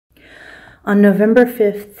On November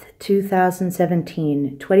 5th,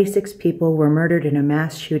 2017, 26 people were murdered in a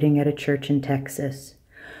mass shooting at a church in Texas.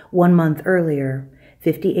 1 month earlier,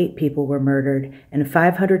 58 people were murdered and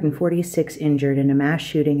 546 injured in a mass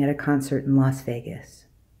shooting at a concert in Las Vegas.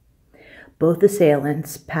 Both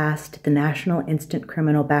assailants passed the National Instant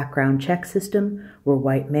Criminal Background Check System, were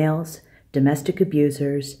white males, domestic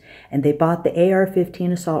abusers, and they bought the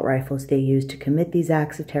AR-15 assault rifles they used to commit these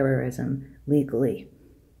acts of terrorism legally.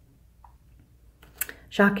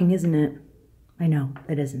 Shocking, isn't it? I know,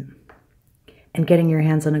 it isn't. And getting your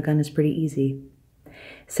hands on a gun is pretty easy.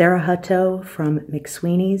 Sarah Hutto from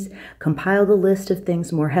McSweeny's compiled a list of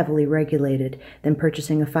things more heavily regulated than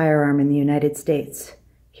purchasing a firearm in the United States.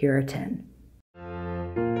 Here are 10.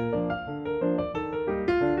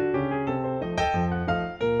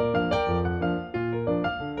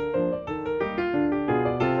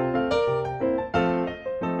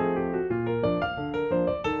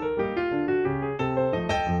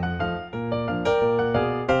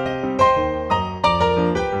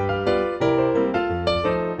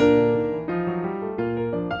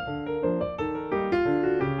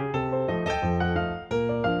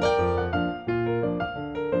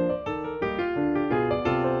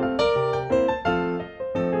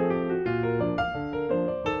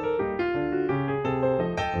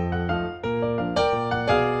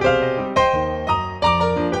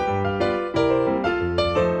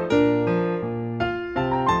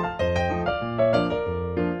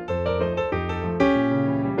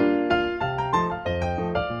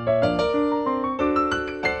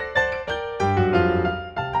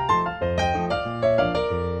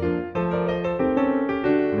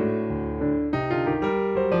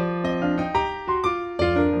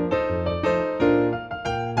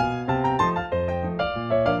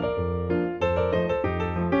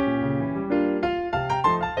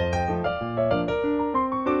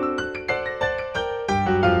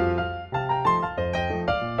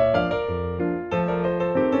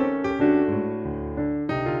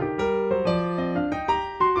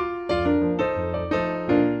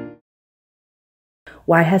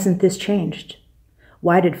 Why hasn't this changed?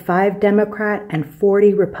 Why did 5 Democrat and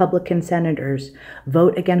 40 Republican senators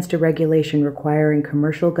vote against a regulation requiring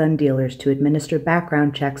commercial gun dealers to administer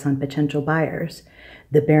background checks on potential buyers,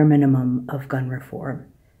 the bare minimum of gun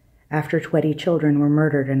reform, after 20 children were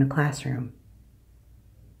murdered in a classroom?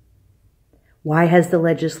 Why has the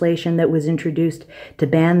legislation that was introduced to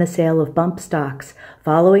ban the sale of bump stocks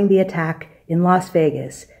following the attack in Las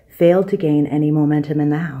Vegas failed to gain any momentum in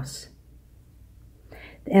the House?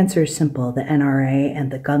 The answer is simple. The NRA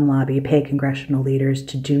and the gun lobby pay congressional leaders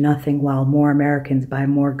to do nothing while more Americans buy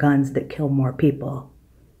more guns that kill more people.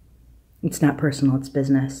 It's not personal, it's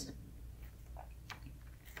business.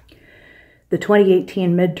 The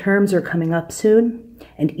 2018 midterms are coming up soon,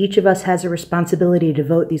 and each of us has a responsibility to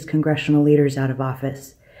vote these congressional leaders out of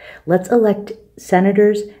office. Let's elect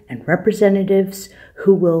senators and representatives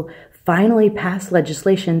who will finally pass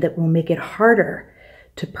legislation that will make it harder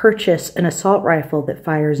to purchase an assault rifle that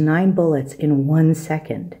fires 9 bullets in 1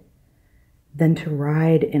 second than to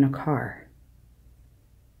ride in a car.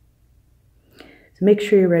 So make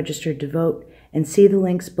sure you're registered to vote and see the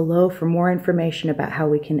links below for more information about how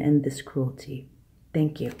we can end this cruelty.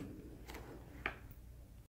 Thank you.